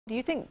Do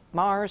you think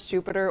Mars,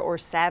 Jupiter, or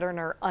Saturn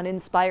are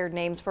uninspired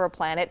names for a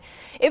planet?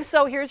 If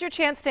so, here's your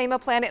chance to name a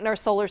planet in our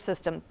solar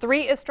system.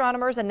 3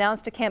 astronomers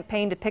announced a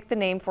campaign to pick the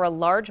name for a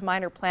large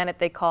minor planet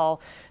they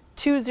call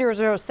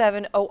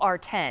 2007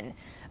 OR10.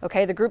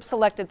 Okay, the group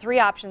selected 3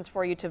 options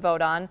for you to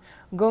vote on.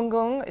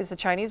 Gungung is a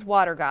Chinese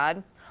water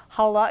god,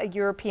 Hala, a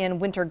European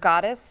winter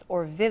goddess,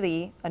 or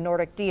Vili, a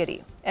Nordic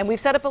deity. And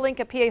we've set up a link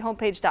at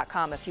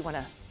PAHomepage.com if you want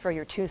to throw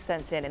your 2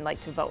 cents in and like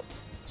to vote.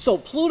 So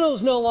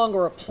Pluto's no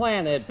longer a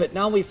planet, but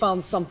now we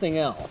found something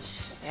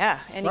else. Yeah,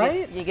 and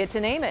right? you get to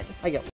name it. I get